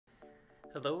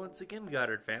Hello once again,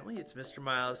 Goddard family. It's Mr.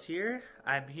 Miles here.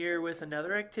 I'm here with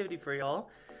another activity for y'all.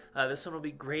 This one will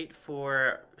be great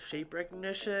for shape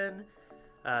recognition,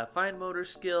 fine motor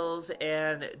skills,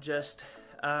 and just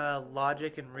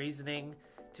logic and reasoning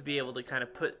to be able to kind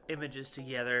of put images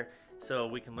together so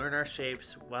we can learn our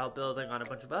shapes while building on a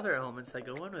bunch of other elements that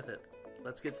go in with it.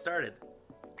 Let's get started.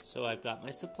 So I've got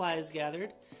my supplies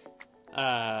gathered.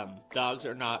 Dogs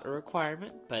are not a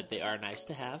requirement, but they are nice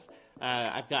to have.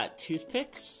 I've got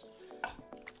toothpicks,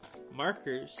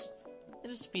 markers,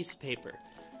 and just a piece of paper.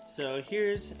 So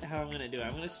here's how I'm going to do it.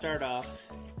 I'm going to start off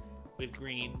with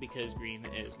green because green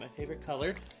is my favorite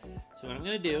color. So what I'm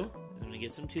going to do is I'm going to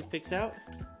get some toothpicks out.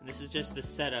 And this is just the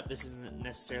setup. This isn't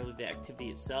necessarily the activity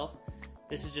itself.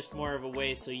 This is just more of a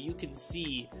way so you can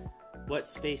see what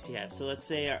space you have. So let's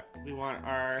say we want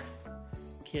our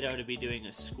kiddo to be doing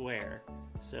a square.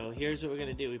 So here's what we're going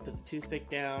to do. We put the toothpick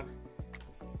down.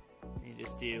 And you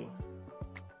just do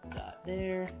a dot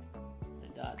there, a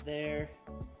dot there.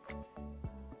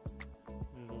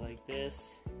 Move it like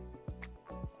this.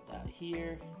 A dot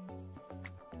here,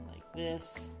 like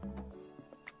this.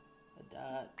 A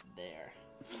dot there.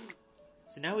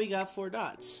 So now we got 4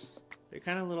 dots. They're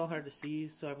kind of a little hard to see,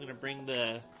 so I'm going to bring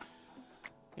the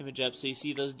image up so you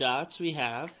see those dots we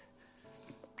have.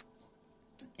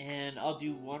 And I'll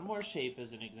do one more shape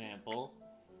as an example.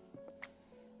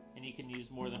 And you can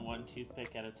use more than one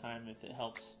toothpick at a time if it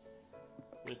helps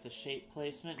with the shape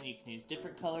placement. And you can use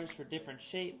different colors for different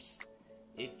shapes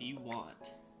if you want.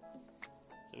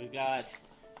 So we've got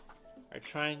our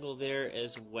triangle there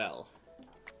as well.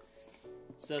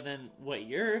 So then what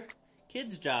your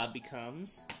kid's job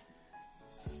becomes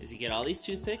is you get all these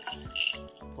toothpicks,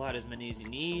 pull out as many as you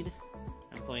need.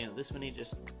 I'm pulling out this many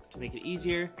just to make it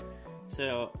easier.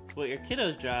 So what your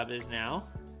kiddo's job is now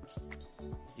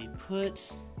is you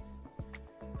put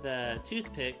the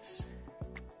toothpicks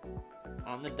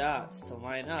on the dots to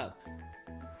line up.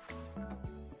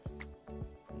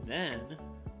 And then,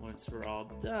 once we're all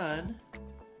done,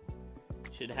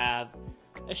 you should have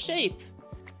a shape.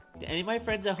 Do any of my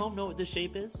friends at home know what this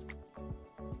shape is?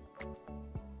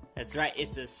 That's right,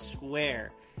 it's a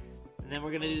square. And then we're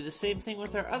going to do the same thing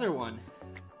with our other one.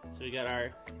 So we got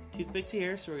our toothpicks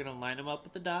here, so we're going to line them up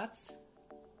with the dots,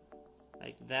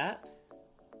 like that.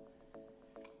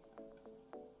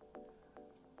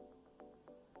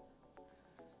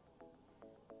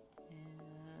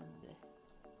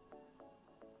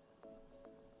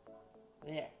 And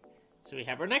there. So we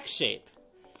have our next shape.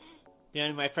 Do any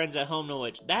of my friends at home know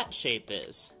what that shape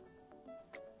is?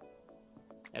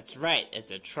 That's right,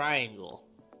 it's a triangle.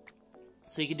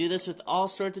 So you can do this with all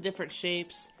sorts of different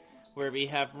shapes, wherever you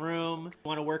have room.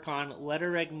 Want to work on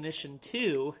letter recognition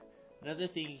too. Another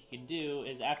thing you can do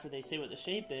is after they say what the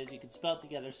shape is, you can spell it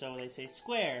together. So they say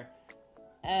square,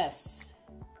 S,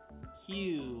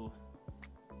 Q,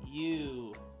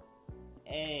 U,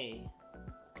 A,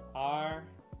 R,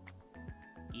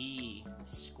 E,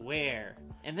 square.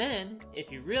 And then,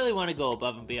 if you really want to go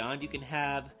above and beyond, you can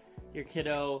have your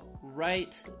kiddo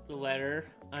write the letter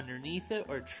underneath it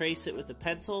or trace it with a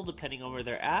pencil, depending on where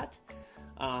they're at.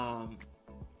 But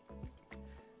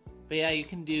yeah, you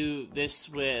can do this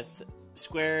with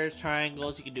squares,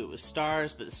 triangles, you can do it with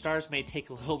stars, but the stars may take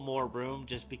a little more room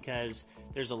just because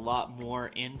there's a lot more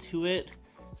into it.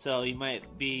 So you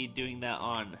might be doing that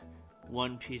on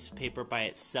one piece of paper by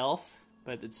itself,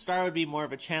 but the star would be more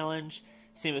of a challenge.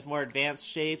 Same with more advanced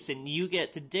shapes, and you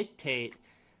get to dictate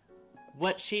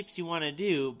what shapes you want to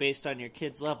do based on your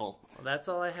kid's level. Well, that's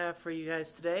all I have for you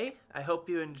guys today. I hope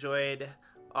you enjoyed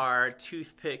our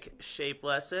toothpick shape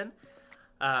lesson.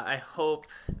 I hope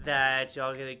that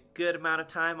y'all get a good amount of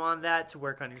time on that to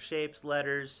work on your shapes,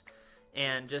 letters,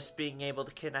 and just being able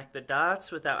to connect the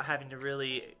dots without having to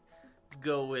really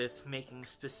go with making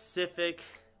specific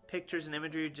pictures and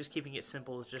imagery, just keeping it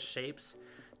simple with just shapes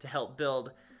to help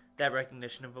build that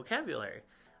recognition of vocabulary.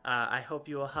 I hope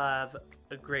you will have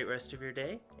a great rest of your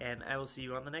day, and I will see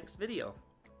you on the next video.